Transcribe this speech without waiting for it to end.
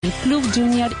El Club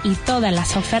Junior y todas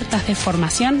las ofertas de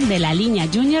formación de la línea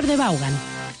Junior de Vaughan.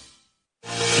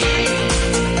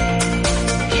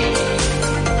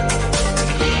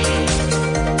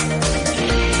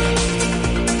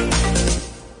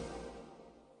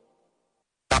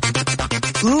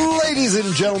 Ladies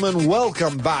and gentlemen,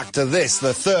 welcome back to this,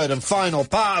 the third and final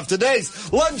part of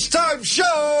today's Lunchtime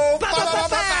Show.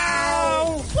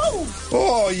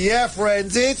 Oh, yeah,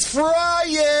 friends, it's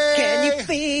Friday. Can you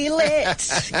feel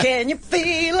it? Can you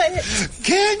feel it?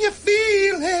 Can you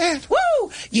feel it?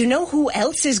 Woo! You know who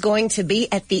else is going to be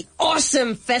at the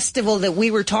awesome festival that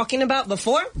we were talking about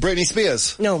before? Britney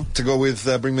Spears. No. To go with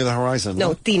Bring Me the Horizon.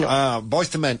 No, Tino.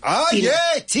 Boyz II Men. Tino.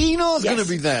 Yeah, Tino's going to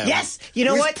be there. Yes. You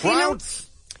know what, Tino?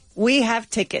 We have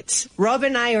tickets. Rob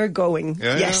and I are going.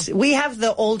 Yeah, yes, yeah. We have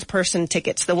the old person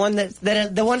tickets, the ones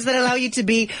that allow you to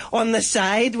be on the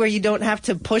side where you don't have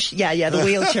to push. Yeah, the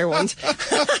wheelchair ones.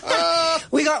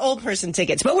 We got old person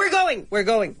tickets, but we're going. We're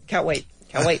going. Can't wait.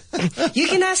 You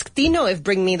can ask Tino if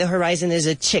Bring Me the Horizon is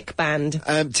a chick band.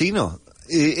 Tino,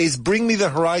 is Bring Me the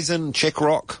Horizon chick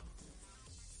rock?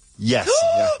 Yes.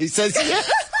 Yeah. He says yes.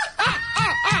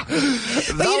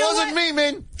 That wasn't me,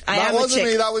 man. That wasn't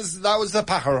me. That was the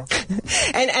pájaro.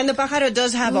 and the pájaro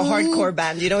does have a hardcore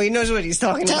band. You know, he knows what he's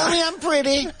talking about. Tell me I'm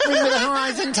pretty. Bring me the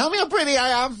horizon. Tell me how pretty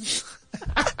I am. Bring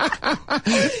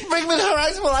me the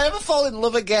horizon. Will I ever fall in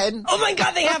love again? Oh my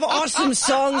God, they have awesome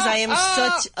songs. I am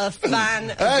such a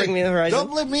fan of Bring Me the Horizon. Don't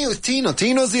blame me. It was Tino.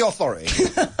 Tino's the authority.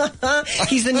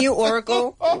 He's the new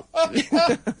oracle.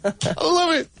 I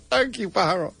love it. Thank you,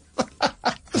 pájaro.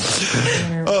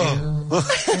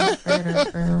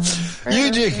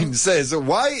 Eugene says,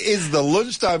 why is the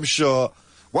lunchtime show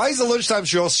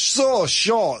so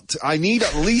short? I need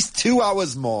at least 2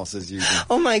 hours more, says Eugene.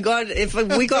 Oh my God, if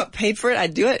we got paid for it,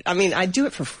 I'd do it. I mean, I'd do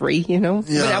it for free, you know?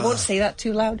 Yeah. But I won't say that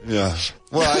too loud. Yeah.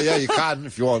 Well, yeah, you can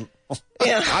if you want.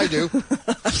 Yeah. I do.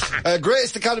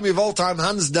 Greatest Academy of all time,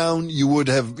 hands down. You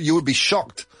would be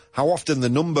shocked how often the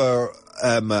number,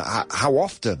 how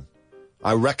often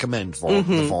I recommend for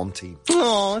the Vaughan team.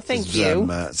 Oh, thank you.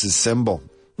 It's his symbol.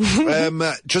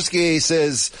 Trusky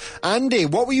says, Andy,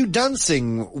 what were you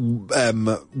dancing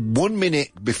 1 minute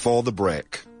before the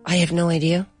break? I have no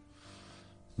idea.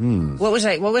 What was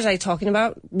I talking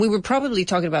about? We were probably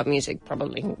talking about music,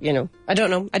 probably, you know. I don't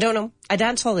know. I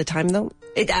dance all the time, though.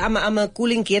 I'm a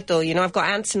cool inquieto, you know. I've got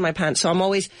ants in my pants, so I'm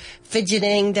always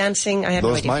fidgeting, dancing. I have no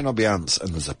idea. Those might not be ants,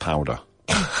 and there's a powder.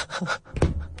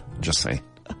 Just saying.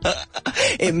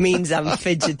 It means I'm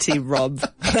fidgety, Rob.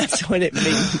 That's what it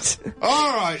means.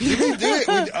 All right. Did we do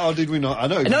it? Did we not? I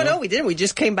know. No, we didn't. We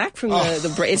just came back from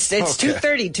the break. It's okay.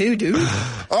 2:32, dude.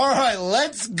 All right.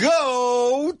 Let's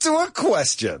go to a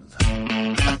question.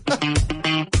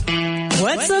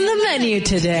 What's on the menu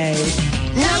today?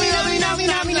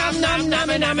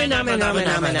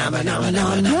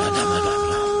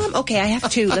 Okay, I have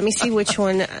two. Let me see which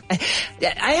one.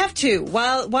 I have two.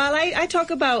 While I talk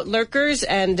about lurkers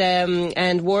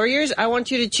and warriors, I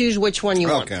want you to choose which one you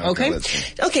want.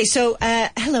 Okay. So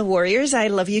hello, warriors. I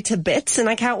love you to bits, and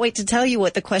I can't wait to tell you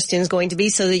what the question is going to be,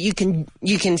 so that you can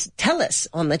tell us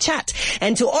on the chat.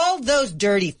 And to all those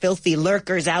dirty, filthy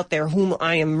lurkers out there, whom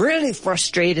I am really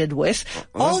frustrated with,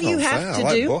 all you have to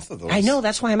do. Both of those. I know,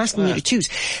 that's why I'm asking you to choose.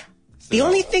 The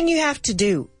only thing you have to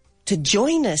do to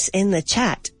join us in the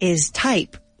chat is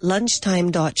type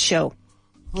lunchtime.show.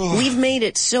 We've made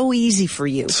it so easy for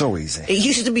you. So easy. It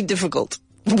used to be difficult.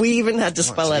 We even had to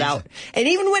spell it out. And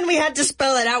even when we had to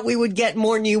spell it out, we would get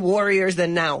more new warriors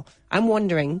than now. I'm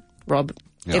wondering, Rob,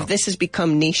 if this has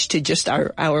become niche to just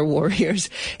our warriors.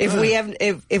 If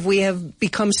we have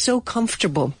become so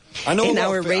comfortable in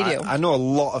our radio. I know a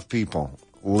lot of people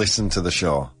listen to the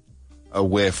show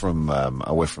away from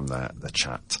the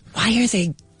chat. Why are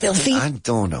they filthy? I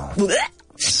don't know.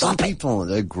 Some people,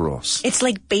 they're gross. It's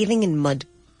like bathing in mud.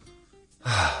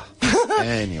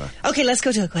 Anyway. Okay, let's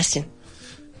go to a question.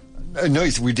 No,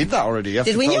 we did that already.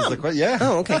 Did we? Yeah.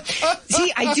 Oh, okay.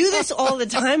 See, I do this all the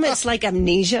time. It's like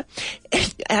amnesia.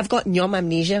 I've got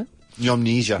amnesia.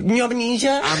 Amnesia.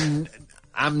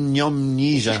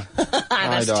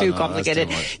 That's too complicated.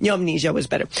 Amnesia was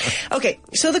better. Okay,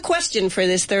 so the question for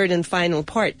this third and final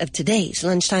part of today's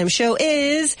Lunchtime Show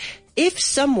is, if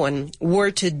someone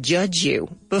were to judge you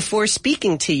before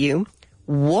speaking to you,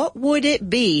 what would it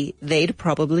be they'd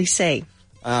probably say?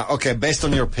 Okay, based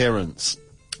on your appearance.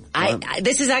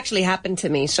 This has actually happened to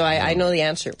me, so I know the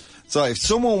answer. So if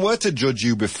someone were to judge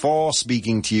you before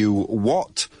speaking to you,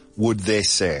 what would they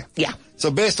say? Yeah.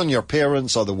 So based on your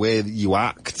appearance or the way that you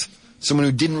act, someone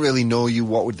who didn't really know you,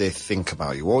 what would they think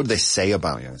about you? What would they say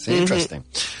about you? It's interesting.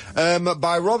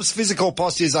 By Rob's physical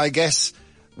postures, I guess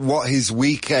what his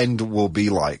weekend will be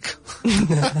like.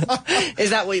 Is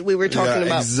that what we were talking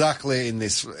about? Exactly in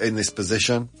this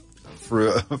position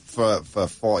for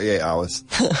 48 hours.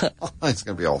 It's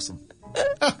going to be awesome.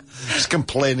 Just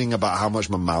complaining about how much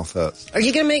my mouth hurts. Are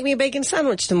you going to make me a bacon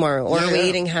sandwich tomorrow, or are we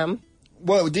eating ham?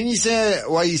 Well, didn't you say,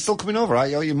 well, you're still coming over, right?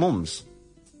 You're your mum's.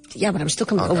 Yeah, but I'm still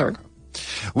coming over. Okay.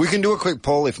 We can do a quick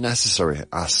poll if necessary,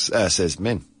 says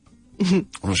Min. I'm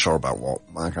not sure about what.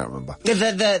 I can't remember.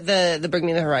 The Bring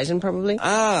Me the Horizon, probably?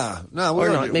 No, we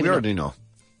already know.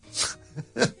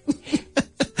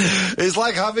 It's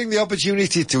like having the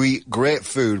opportunity to eat great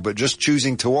food, but just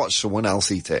choosing to watch someone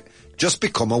else eat it. Just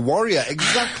become a warrior.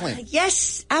 Exactly.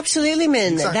 Yes, absolutely,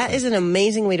 Min. Exactly. That is an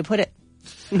amazing way to put it.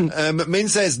 Min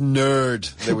says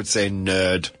nerd. They would say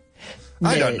nerd.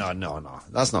 I don't know. No.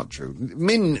 That's not true.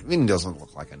 Min doesn't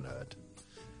look like a nerd.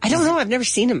 I don't know. I've never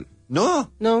seen him. No?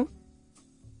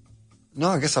 No,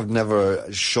 I guess I've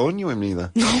never shown you him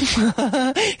either.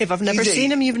 If I've never seen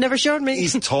him, you've never shown me.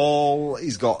 He's tall.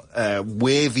 He's got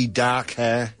wavy dark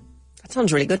hair. That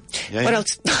sounds really good. Yeah, what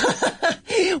else?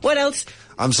 What else?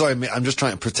 I'm sorry, I'm just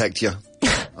trying to protect you.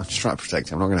 I'm not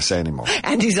going to say anymore.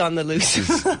 And he's on the loose.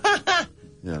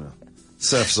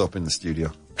 Surf's up in the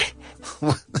studio.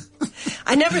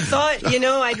 I never thought,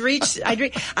 I'd reach.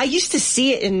 I used to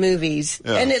see it in movies,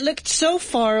 and it looked so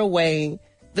far away.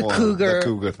 The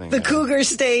cougar thing. The cougar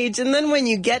stage, and then when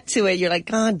you get to it, you're like,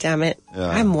 God damn it,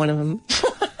 I'm one of them.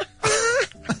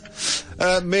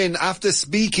 Min, after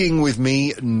speaking with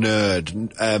me,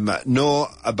 nerd, know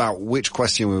about which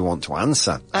question we want to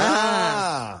answer.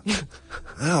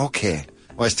 Okay.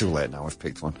 Well, it's too late now. I've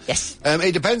picked one. Yes.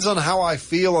 It depends on how I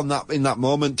feel in that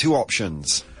moment. 2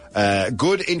 options.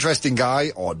 Good, interesting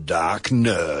guy, or dark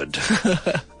nerd.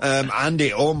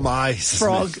 Andy, oh my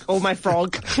frog. Oh my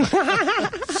frog.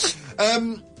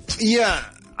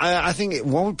 I think,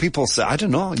 what would people say? I don't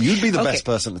know. You'd be the best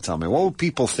person to tell me. What would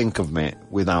people think of me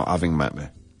without having met me?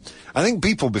 I think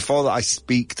people, before that I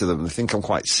speak to them, they think I'm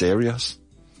quite serious.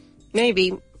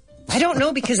 Maybe. I don't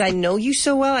know, because I know you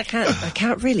so well. I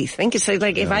can't really think. It's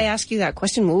like if I ask you that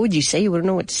question, what would you say? You wouldn't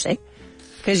know what to say.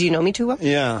 Because you know me too well?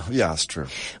 Yeah, that's true.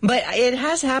 But it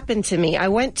has happened to me. I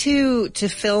went to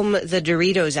film the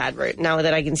Doritos advert, now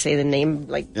that I can say the name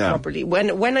properly.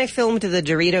 When I filmed the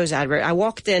Doritos advert, I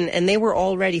walked in and they were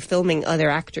already filming other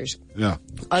actors. Yeah.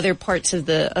 Other parts of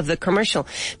the commercial.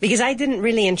 Because I didn't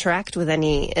really interact with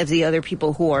any of the other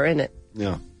people who are in it.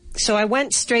 Yeah. So I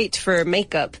went straight for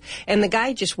makeup, and the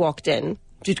guy just walked in.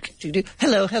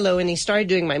 Hello, and he started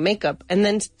doing my makeup, and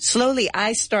then slowly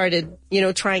I started,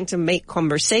 trying to make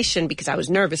conversation because I was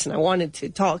nervous and I wanted to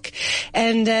talk.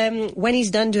 And when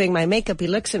he's done doing my makeup, he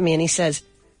looks at me and he says,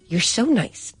 "You're so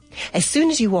nice. As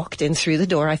soon as you walked in through the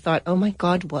door, I thought, oh my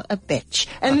God, what a bitch."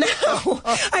 And now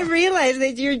I realize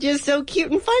that you're just so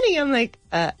cute and funny. I'm like,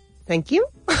 thank you.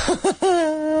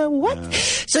 What? Yeah.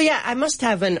 So I must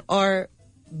have an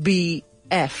RBF.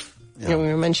 We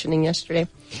were mentioning yesterday.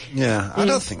 Yeah, I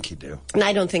don't think you do. No,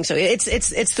 I don't think so.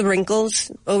 It's the wrinkles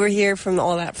over here from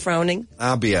all that frowning.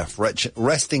 RBF,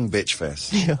 resting bitch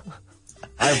face. Yeah.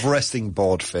 I have resting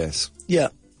bored face. Yeah.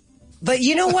 But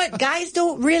you know what? Guys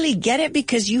don't really get it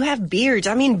because you have beards.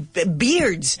 I mean,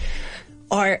 beards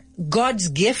are God's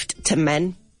gift to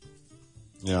men.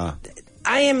 Yeah.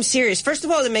 I am serious. First of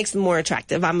all, it makes them more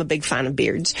attractive. I'm a big fan of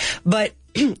beards. But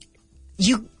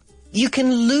you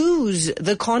can lose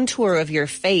the contour of your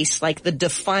face, like the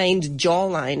defined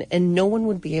jawline, and no one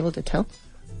would be able to tell.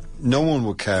 No one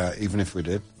would care, even if we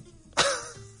did.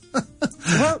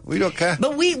 Well, we don't care.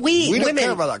 But we don't women,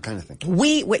 care about that kind of thing.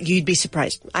 You'd be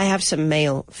surprised. I have some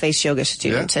male face yoga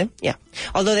students. Yeah.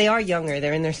 Although they are younger,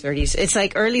 they're in their 30s. It's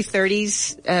like early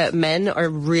 30s men are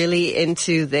really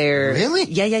into their. Really?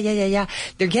 Yeah.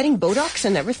 They're getting Botox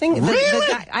and everything. Really? The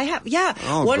guy I have. Yeah.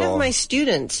 Oh, one God. of my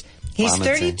students. He's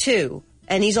 32,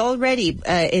 and he's already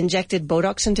injected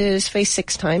Botox into his face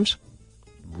 6 times.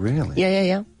 Really?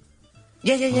 Yeah.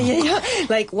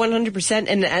 Like 100%.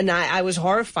 And I was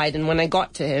horrified. And when I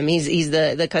got to him, he's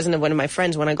the cousin of one of my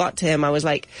friends. When I got to him, I was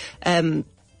like,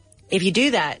 if you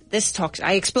do that,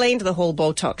 I explained the whole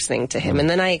Botox thing to him, and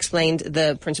then I explained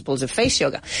the principles of face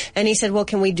yoga. And he said, well,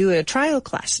 can we do a trial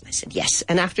class? And I said, yes.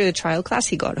 And after the trial class,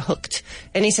 he got hooked.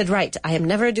 And he said, right, I am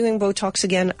never doing Botox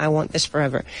again. I want this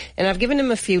forever. And I've given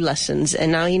him a few lessons, and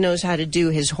now he knows how to do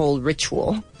his whole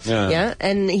ritual. Yeah.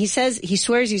 And he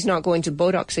swears he's not going to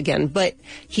Botox again, but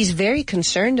he's very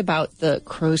concerned about the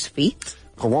crow's feet.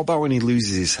 Well, what about when he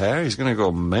loses his hair? He's going to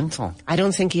go mental. I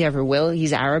don't think he ever will.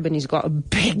 He's Arab, and he's got a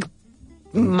big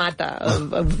mata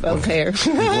of hair.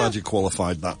 I'm glad you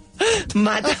qualified that.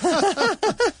 Mata.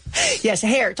 Yes,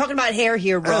 hair. Talking about hair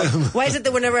here, Rob. Why is it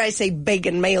that whenever I say big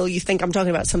and male, you think I'm talking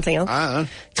about something else? I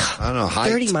don't know. Height.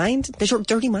 Dirty mind? There's your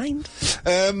dirty mind?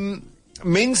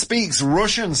 Min speaks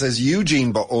Russian, says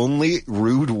Eugene, but only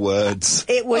rude words.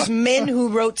 It was Min who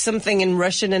wrote something in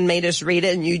Russian and made us read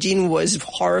it, and Eugene was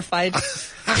horrified.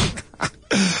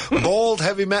 Bald,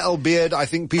 heavy metal beard. I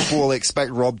think people will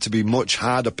expect Rob to be much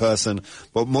harder person,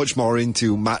 but much more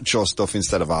into macho stuff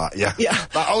instead of art. Yeah.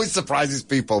 That always surprises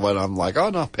people when I'm like, oh,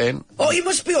 no, paint. Oh, you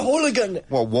must be a hooligan.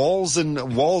 Well, walls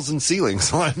and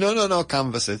ceilings. Like, no,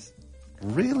 canvases.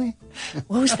 Really?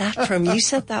 What was that from? You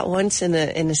said that once in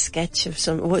a sketch of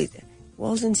some... Wait,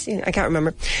 walls and ceilings? I can't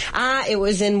remember. It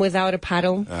was in Without a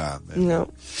Paddle. No.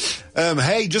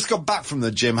 Hey, just got back from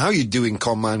the gym. How you doing,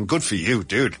 man? Good for you,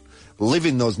 dude.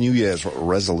 Living those New Year's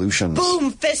resolutions.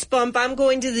 Boom, fist bump. I'm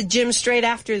going to the gym straight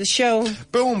after the show.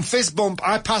 Boom, fist bump.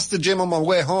 I passed the gym on my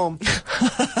way home.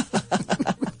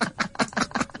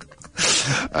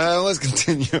 Let's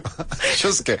continue.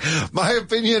 Just kidding. My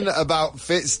opinion about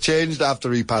Fitz changed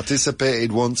after he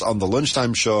participated once on the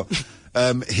Lunchtime Show.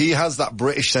 He has that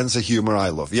British sense of humour I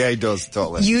love. Yeah, he does,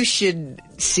 totally. You should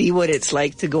see what it's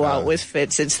like to go out with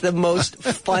Fitz. It's the most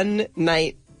fun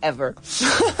night ever.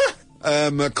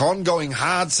 Con going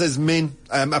hard, says Min.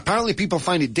 Apparently people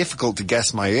find it difficult to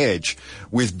guess my age.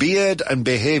 With beard and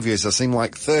behaviours, I seem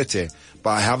like 30,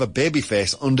 but I have a baby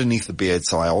face underneath the beard,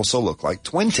 so I also look like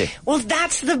 20. Well,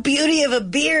 that's the beauty of a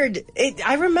beard.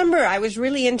 I remember I was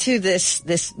really into this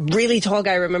really tall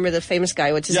guy. I remember the famous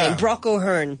guy. What's his name? Brock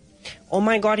O'Hearn. Oh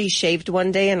my God, he shaved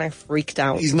one day and I freaked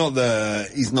out. He's not the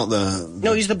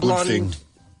No, he's the blonde thing.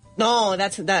 No,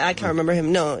 that I can't remember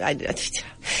him. No, it's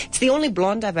the only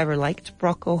blonde I've ever liked,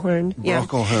 Brock O'Hearn.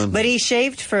 Brock O'Hearn. But he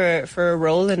shaved for a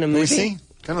role in a movie. Let me see.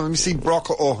 Let me see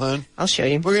Brock O'Hearn. I'll show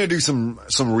you. We're going to do some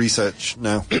research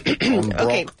now on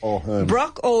Brock O'Hearn.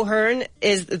 Brock O'Hearn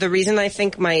is the reason I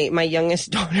think my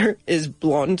youngest daughter is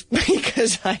blonde,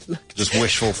 because I look... Just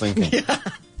wishful thinking. Yeah.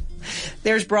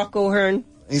 There's Brock O'Hearn.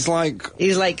 He's like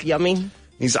yummy.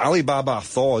 He's Alibaba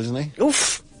Thor, isn't he?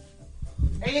 Oof.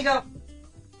 There you go.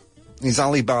 He's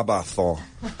Alibaba Thor.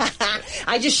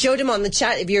 I just showed him on the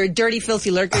chat. If you're a dirty,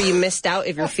 filthy lurker, you missed out.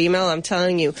 If you're female, I'm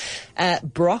telling you.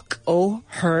 Brock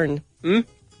O'Hearn. MJ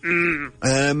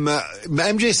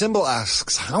Symbol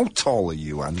asks, how tall are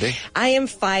you, Andy? I am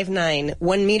 5'9",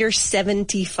 1 meter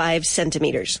 75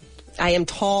 centimeters. I am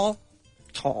tall.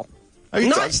 Are you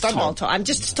not tall. I'm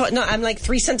just tall. No, I'm like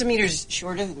 3 centimeters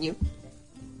shorter than you.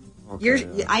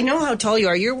 Okay, I know how tall you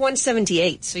are. You're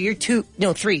 178, so you're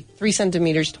 3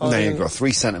 centimeters taller. There you go,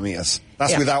 3 centimeters.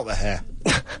 That's without the hair.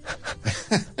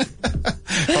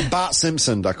 From Bart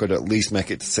Simpson, I could at least make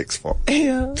it to 6 foot.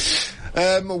 Yeah.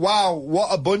 Wow,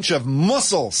 what a bunch of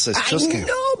muscles, says Chusky. I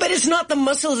know, but it's not the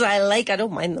muscles I like. I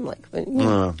don't mind them,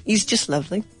 but he's just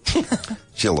lovely.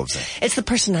 She loves it. It's the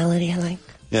personality I like.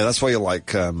 Yeah, that's why you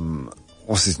like,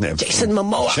 what's his name? Jason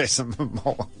Momoa. Jason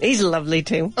Momoa. He's lovely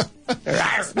too.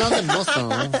 It's not the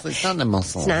muscles. It's not the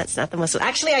muscles. It's not the muscles.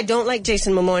 Actually, I don't like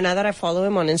Jason Momoa. Now that I follow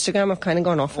him on Instagram, I've kind of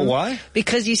gone off him. Why?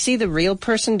 Because you see the real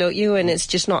person, don't you? And it's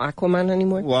just not Aquaman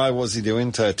anymore. Why? What's he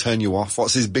doing to turn you off?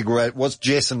 What's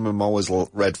Jason Momoa's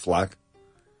red flag?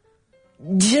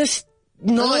 Just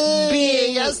not being...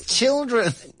 He has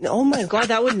children. Oh my God,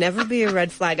 that would never be a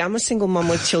red flag. I'm a single mom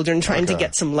with children trying to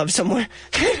get some love somewhere.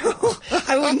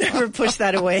 I would never push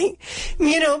that away.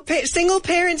 You know, single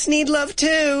parents need love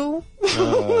too.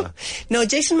 No,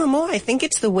 Jason Momoa, I think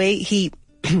it's the way he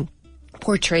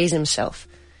portrays himself.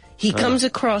 He comes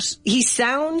across, he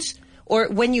sounds, or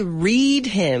when you read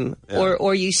him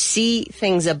or you see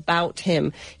things about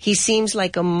him, he seems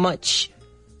like a much...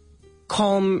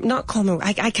 not calmer.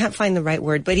 I can't find the right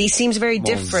word, but he seems very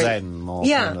different. Zen,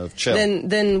 kind of chill.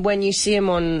 Than when you see him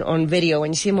on video.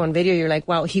 When you see him on video, you're like,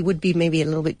 wow, he would be maybe a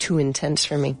little bit too intense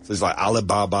for me. So he's like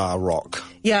Alibaba Rock.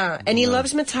 Yeah, and he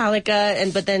loves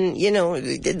Metallica, but then, you know,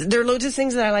 there are loads of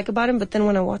things that I like about him, but then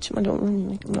when I watch him, I don't really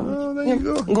like him. There you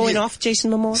go. I'm going off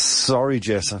Jason Momoa. Sorry,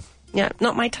 Jason. Yeah,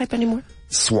 not my type anymore.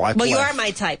 Swipe Well, left. you are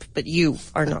my type, but you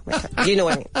are not my type. You know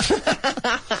what I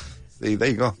mean. See, there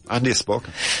you go. Andy has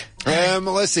spoken.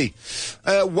 Let's see.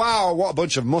 Wow, what a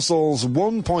bunch of muscles.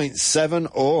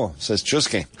 1.70, says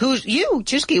Chusky. Who's you?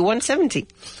 Chusky, 170.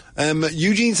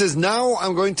 Eugene says, now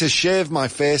I'm going to shave my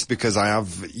face because I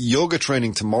have yoga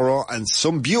training tomorrow and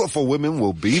some beautiful women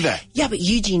will be there. Yeah, but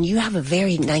Eugene, you have a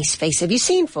very nice face. Have you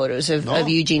seen photos of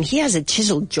Eugene? He has a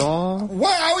chiseled jaw.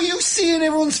 Why are you seeing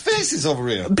everyone's faces over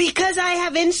here? Because I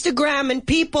have Instagram and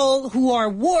people who are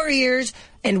warriors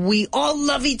and we all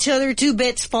love each other 2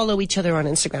 bits, follow each other on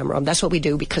Instagram, Rob. That's what we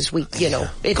do because we, you know,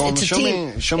 it's a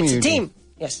team. Show me it's Eugene. a team.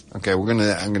 Yes. Okay, I'm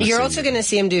gonna. You're also going to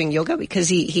see him doing yoga because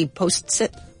he posts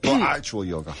it. Well, actual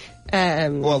yoga.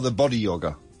 Well, the body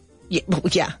yoga.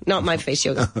 Yeah, not my face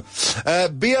yoga.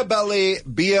 Beer belly,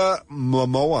 beer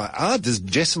Momoa. Does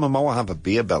Jason Momoa have a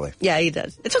beer belly? Yeah, he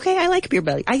does. It's okay. I like beer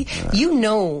belly. You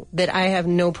know that I have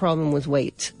no problem with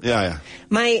weight. Yeah.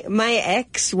 My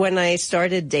ex, when I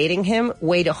started dating him,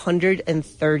 weighed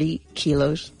 130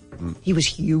 kilos. He was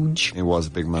huge. He was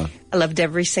a big man. I loved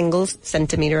every single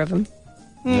centimeter of him.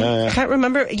 Yeah. I can't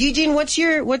remember. Eugene, what's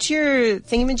your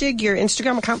thingamajig, your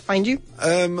Instagram? I can't find you.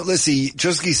 Let's see.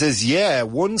 Jusky says,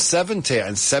 170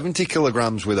 and 70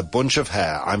 kilograms with a bunch of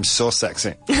hair. I'm so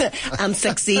sexy. I'm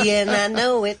sexy and I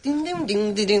know it.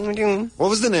 What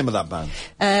was the name of that band?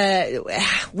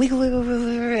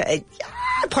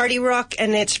 Party Rock,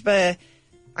 and it's, I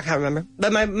can't remember.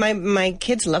 But my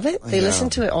kids love it. They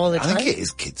listen to it all the time. I think it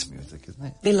is kids' music, isn't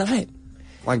it? They love it.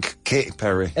 Like Katy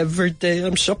Perry. Every day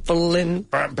I'm shuffling.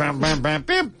 Bam, bam, bam, bam,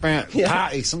 bam, bam. Yeah.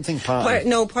 Party, something party.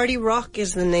 Party Rock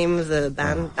is the name of the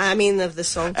band. I mean, of the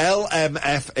song.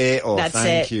 LMFAO. That's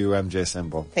Thank it. you, MJ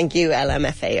Symbol. Thank you,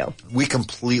 LMFAO. We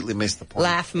completely missed the point.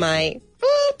 Laugh my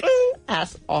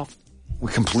ass off.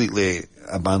 We completely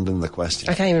abandoned the question.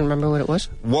 I can't even remember what it was.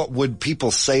 What would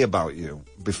people say about you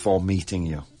before meeting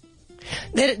you?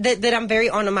 That I'm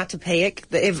very onomatopoeic.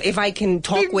 That if I can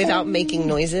talk without making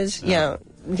noises. Yeah.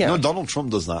 No, Donald Trump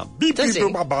does that. Beep, does beep,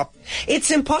 he? bop, bop. It's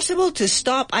impossible to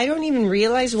stop. I don't even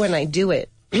realize when I do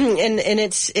it. and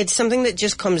it's something that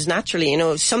just comes naturally. You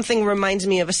know, if something reminds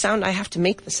me of a sound, I have to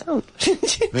make the sound.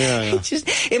 Yeah.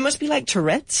 It must be like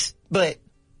Tourette's, but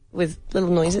with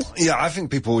little noises. Yeah, I think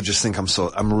people would just think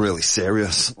I'm really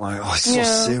serious. Like, he's so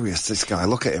serious, this guy.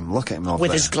 Look at him over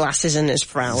with there. his glasses and his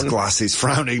frown. His glasses,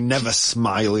 frowning, never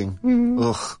smiling.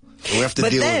 Ugh. We have to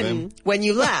deal with him. When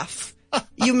you laugh,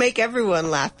 you make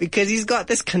everyone laugh because he's got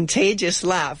this contagious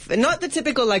laugh. And not the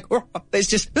typical like, it's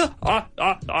just, and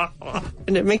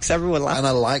it makes everyone laugh. And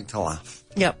I like to laugh.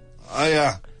 Yep.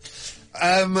 I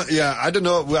don't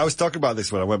know. I was talking about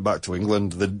this when I went back to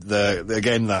England.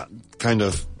 Again, that kind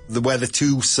of, where the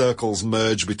two circles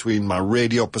merge between my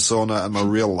radio persona and my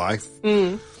real life.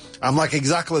 I'm like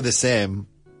exactly the same.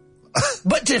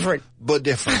 But different.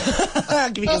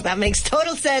 Because that makes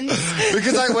total sense.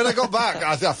 Because when I got back,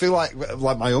 I feel like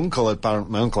my uncle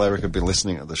Eric had been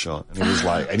listening to the show,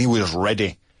 and he was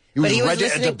ready. He was ready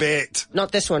to debate.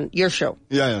 Not this one, your show.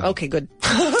 Yeah. Okay, good.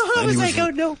 I was like,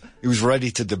 oh no. He was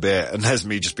ready to debate, and there's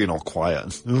me just being all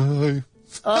quiet.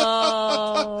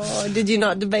 Oh, did you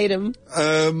not debate him?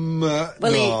 No.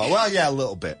 Well, yeah, a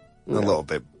little bit. A little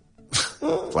bit.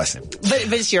 Bless him.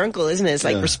 But it's your uncle, isn't it? It's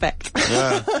like respect.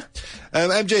 Yeah.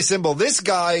 MJ Symbol, this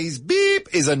guy's beep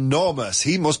is enormous.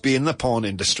 He must be in the porn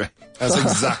industry. That's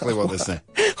exactly what they say.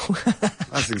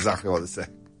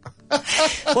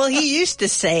 Well, he used to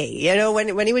say, you know,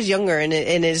 when he was younger in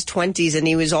his 20s and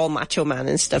he was all macho man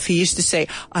and stuff, he used to say,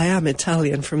 I am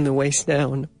Italian from the waist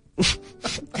down.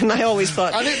 And I always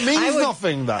thought... And it means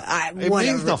nothing, that. It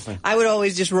means nothing. I would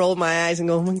always just roll my eyes and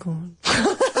go, oh my God.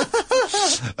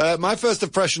 My first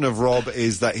impression of Rob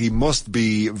is that he must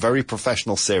be a very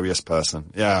professional, serious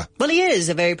person. Yeah. Well, he is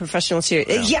a very professional, serious...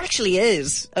 Yeah. He actually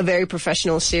is a very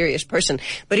professional, serious person.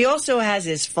 But he also has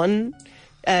his fun...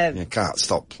 you can't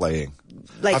stop playing.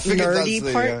 Like,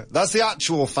 nerdy part? That's the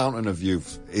actual fountain of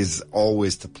youth, is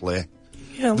always to play.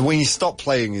 You know, when you stop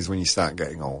playing is when you start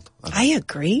getting old. I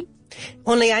agree.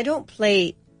 Only I don't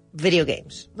play video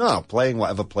games. No, playing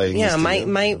whatever playing is. Yeah,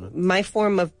 my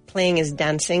form of playing is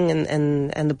dancing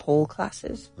and the pole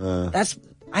classes.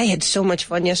 I had so much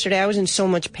fun yesterday. I was in so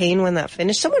much pain when that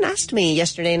finished. Someone asked me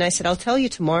yesterday and I said, I'll tell you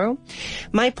tomorrow.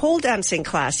 My pole dancing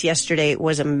class yesterday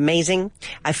was amazing.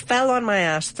 I fell on my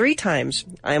ass 3 times.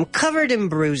 I am covered in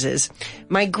bruises.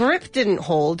 My grip didn't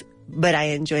hold, but I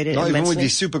enjoyed it immensely. Not even with the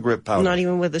super grip power? Not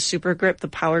even with the super grip, the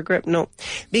power grip, no.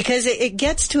 Because it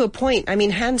gets to a point, I mean,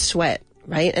 hands sweat,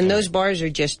 right? And those bars are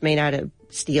just made out of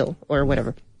steel or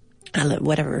whatever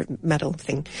metal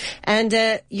thing. And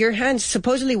your hands,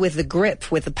 supposedly with the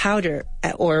grip, with the powder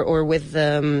or with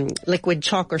liquid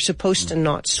chalk, are supposed to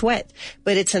not sweat.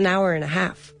 But it's an hour and a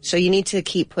half. So you need to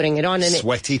keep putting it on. And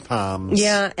sweaty palms.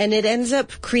 Yeah, and it ends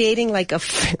up creating like a...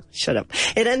 Shut up.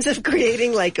 It ends up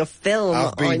creating like a film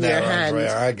on your hands.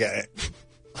 Andrea, I get it.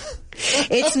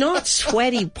 It's not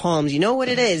sweaty palms. You know what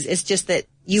it is? It's just that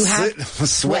you have...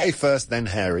 Sweaty first, then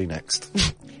hairy next.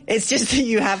 It's just that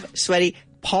you have sweaty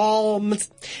palms,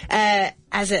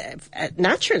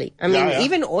 naturally. I mean,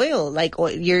 even oil, like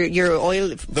your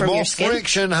oil from your skin. The more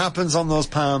friction happens on those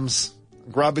palms,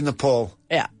 grabbing the pole.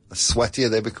 Yeah. the sweatier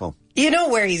they become. You know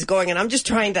where he's going, and I'm just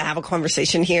trying to have a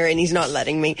conversation here, and he's not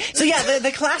letting me. So yeah,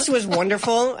 the class was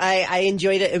wonderful. I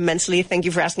enjoyed it immensely. Thank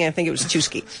you for asking. I think it was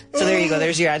Tuski. So there you go.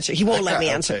 There's your answer. He won't let me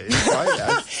answer.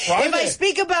 If I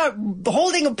speak about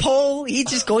holding a pole, he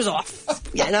just goes off.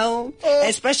 You know,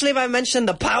 especially if I mention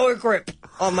the power grip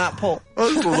on that pole. I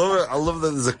love it. I love that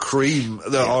there's a cream,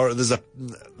 or there's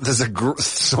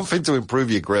something to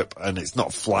improve your grip, and it's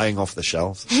not flying off the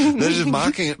shelves. They're just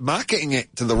marketing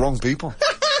it to the wrong people.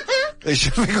 They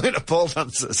should be going to pole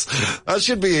dancers. That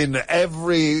should be in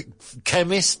every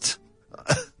chemist.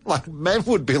 Like, men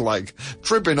would be like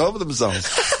tripping over themselves.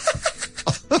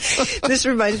 This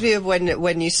reminds me of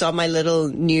when you saw my little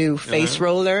new face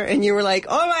roller, and you were like,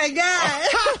 "Oh my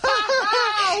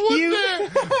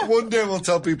god!" One day we'll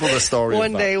tell people the story.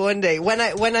 One day.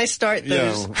 When I start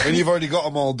those, when you've already got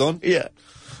them all done. Yeah.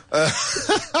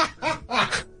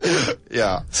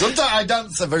 Yeah. Sometimes I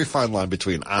dance a very fine line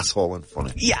between asshole and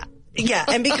funny. Yeah. Yeah,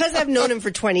 and because I've known him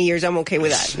for 20 years, I'm okay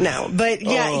with that now. But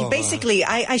yeah, basically,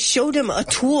 I showed him a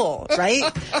tool, right?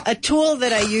 A tool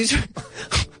that I use.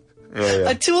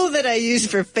 A tool that I use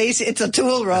for face. It's a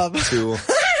tool, Rob. A tool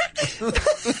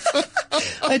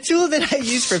that I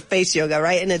use for face yoga,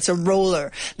 right? And it's a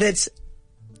roller that's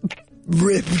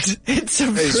ribbed. It's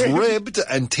ribbed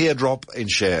and teardrop in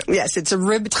shape. Yes, it's a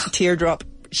ribbed teardrop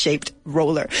shaped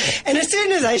roller. And as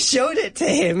soon as I showed it to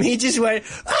him, he just went,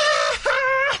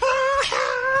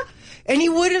 and he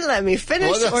wouldn't let me finish.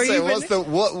 What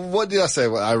did I say?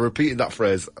 Well, I repeated that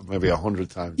phrase maybe 100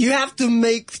 times. You have to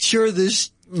make sure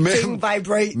this thing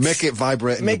vibrates. Make it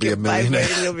vibrate and you'll be a millionaire.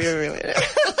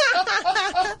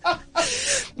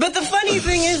 But the funny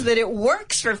thing is that it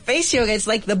works for face yoga. It's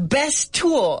like the best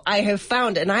tool I have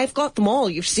found, and I've got them all.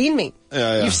 You've seen me.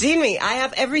 Yeah. You've seen me. I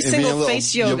have every single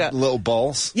face yoga. Your little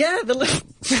balls. Yeah, the little.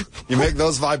 You make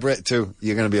those vibrate too,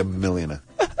 you're going to be a millionaire.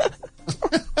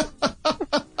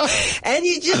 And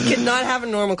you just cannot have a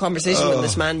normal conversation with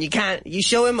this man. You can't. You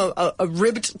show him a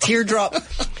ribbed teardrop,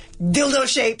 dildo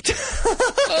shaped.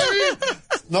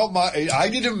 Not my. I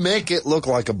didn't make it look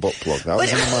like a butt plug.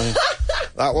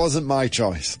 That wasn't my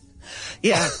choice.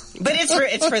 Yeah, but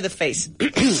it's for the face,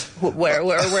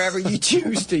 wherever you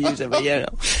choose to use it. But you know.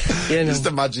 Just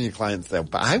imagine your clients there.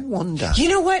 But I wonder. You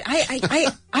know what?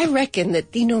 I reckon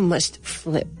that Dino must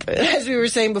flip, as we were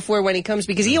saying before, when he comes,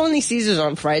 because he only sees us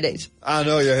on Fridays. I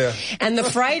know, yeah. And the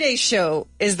Friday show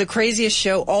is the craziest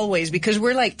show always, because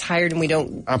we're like tired and we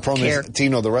don't I promise, care.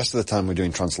 Tino, the rest of the time we're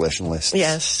doing translation lists.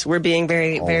 Yes, we're being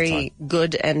very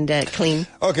good and clean.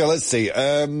 Okay, let's see.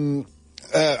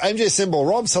 MJ Symbol,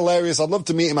 Rob's hilarious. I'd love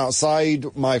to meet him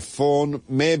outside my phone.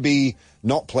 Maybe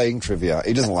not playing trivia.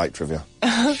 He doesn't like trivia.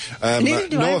 No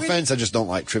offense, I just don't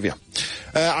like trivia.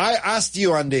 I asked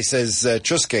you, Andy, says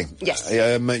Chusky. Yes.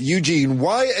 Eugene,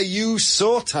 why are you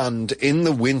so tanned in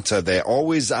the winter? They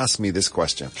always ask me this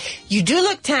question. You do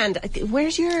look tanned.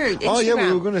 Where's your Instagram? Oh, yeah, we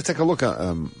were going to take a look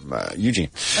at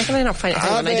Eugene. How can I not find it?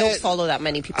 I don't follow that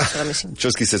many people, so let me see.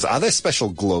 Chusky says, are there special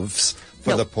gloves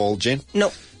for the pole gin?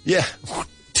 No. Yeah.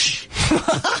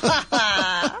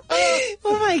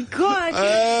 Oh my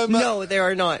God. No, there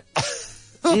are not.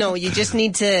 No, you just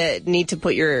need to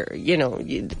put your, you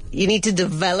need to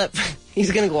develop.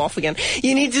 He's going to go off again.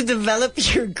 You need to develop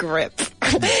your grip.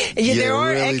 There are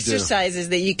really exercises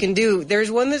that you can do. There's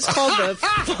one that's called the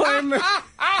farmer.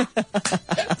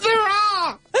 There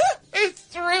are.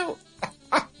 It's true.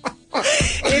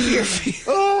 If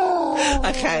you're,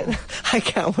 I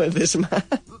can't with this man.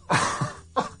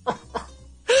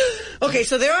 Okay,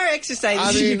 so there are exercises.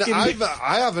 I mean,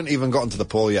 I haven't even gotten to the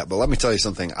pole yet, but let me tell you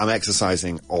something. I'm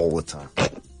exercising all the time.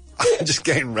 I'm just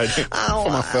getting ready for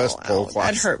my first pole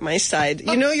class. That hurt my side.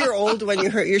 You know you're old when you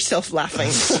hurt yourself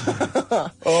laughing.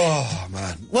 Oh,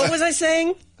 man. What was I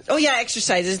saying? Oh, yeah,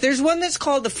 exercises. There's one that's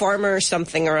called the farmer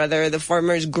something or other, the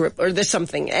farmer's grip, or the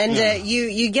something. And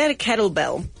you get a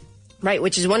kettlebell. Right,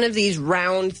 which is one of these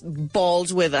round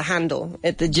balls with a handle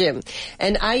at the gym.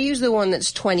 And I use the one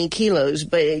that's 20 kilos,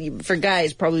 but for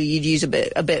guys, probably you'd use a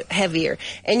bit heavier.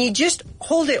 And you just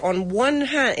hold it in one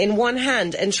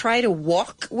hand and try to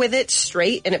walk with it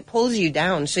straight, and it pulls you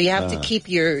down. So you have to keep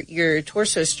your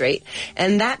torso straight,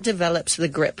 and that develops the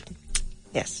grip.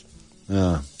 Yes.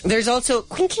 There's also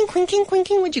quinking,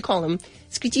 what'd you call them?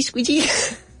 Squeegee?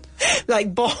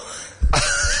 Like ball.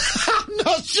 I'm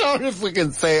not sure if we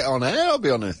can say it on air, I'll be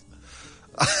honest.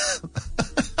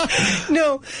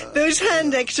 No, those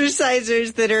hand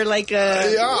exercisers that are like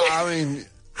a... Yeah, I mean,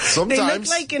 sometimes... They look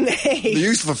like an egg. They're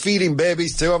used for feeding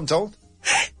babies too, I'm told.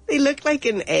 They look like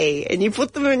an A, and you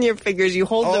put them in your fingers. You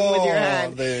hold them with your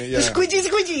hand. The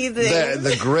squidgy thing.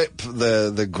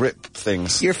 The grip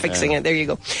things. You're fixing it. There you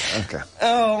go. Okay.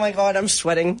 Oh my God, I'm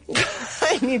sweating.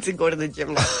 I need to go to the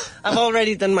gym now. I've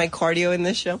already done my cardio in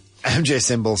this show. MJ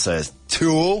Symbol says,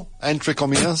 tool, entre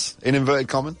comillas, in inverted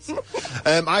commas.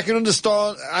 I can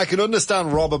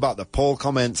understand Rob about the poll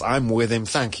comments. I'm with him.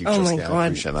 Thank you, Chusky. Oh my God. I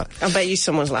appreciate that. I bet you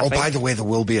someone's laughing. Oh, by the way, there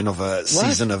will be another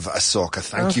season of Ahsoka.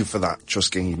 Thank you for that,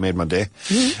 Chusky. You made my day.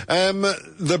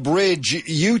 Mm-hmm. The bridge,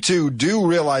 you two do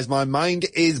realize my mind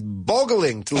is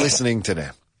boggling to listening today.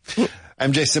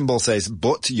 MJ Symbol says,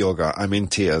 but yoga, I'm in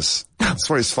tears. That's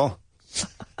what it's for.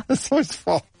 That's what it's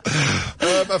for.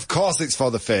 Of course it's for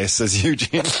the face, says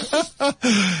Eugene.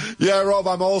 Yeah, Rob,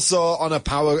 I'm also on a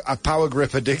power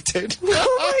grip addicted.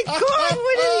 Oh my God,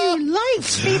 what do you like,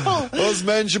 people? Us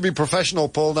men should be professional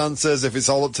pole dancers if it's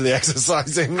all up to the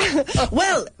exercising.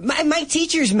 Well, my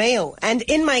teacher's male, and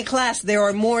in my class there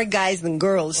are more guys than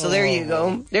girls, so there you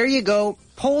go. There you go.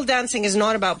 Pole dancing is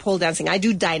not about pole dancing. I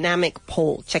do dynamic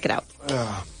pole. Check it out.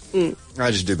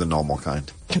 I just do the normal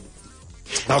kind.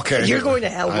 Okay. You're going to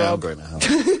hell, Rob. I am going to hell.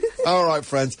 All right,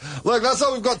 friends. Look, that's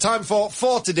all we've got time for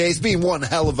today. It's been one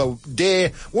hell of a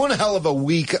day, one hell of a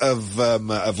week of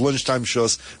lunchtime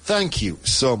shows. Thank you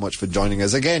so much for joining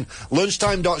us. Again,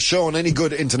 lunchtime.show on any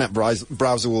good internet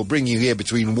browser will bring you here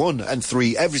between 1 and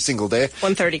 3 every single day.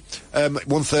 1:30.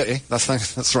 1:30.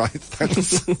 That's right.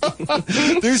 Thanks.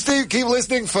 Do Steve, keep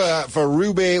listening for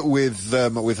Ruby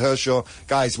with her show.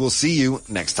 Guys, we'll see you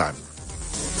next time.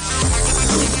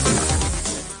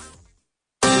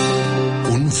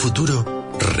 Un futuro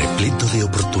repleto de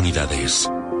oportunidades.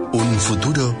 Un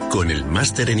futuro con el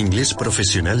máster en inglés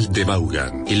profesional de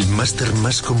Vaughan. El máster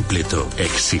más completo,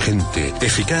 exigente,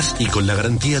 eficaz y con la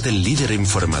garantía del líder en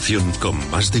formación con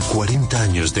más de 40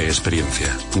 años de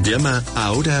experiencia. Llama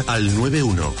ahora al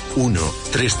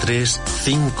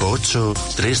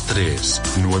 911-33-5833.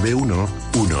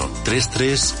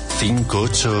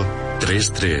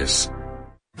 911-33-5833.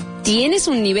 ¿Tienes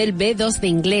un nivel B2 de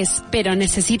inglés, pero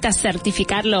necesitas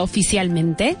certificarlo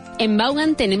oficialmente? En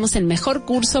Vaughan tenemos el mejor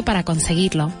curso para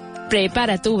conseguirlo.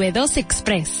 Prepara tu B2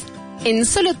 Express. En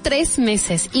solo 3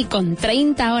 meses y con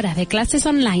 30 horas de clases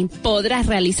online, podrás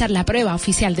realizar la prueba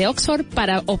oficial de Oxford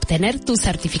para obtener tu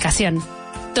certificación.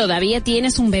 ¿Todavía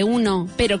tienes un B1, pero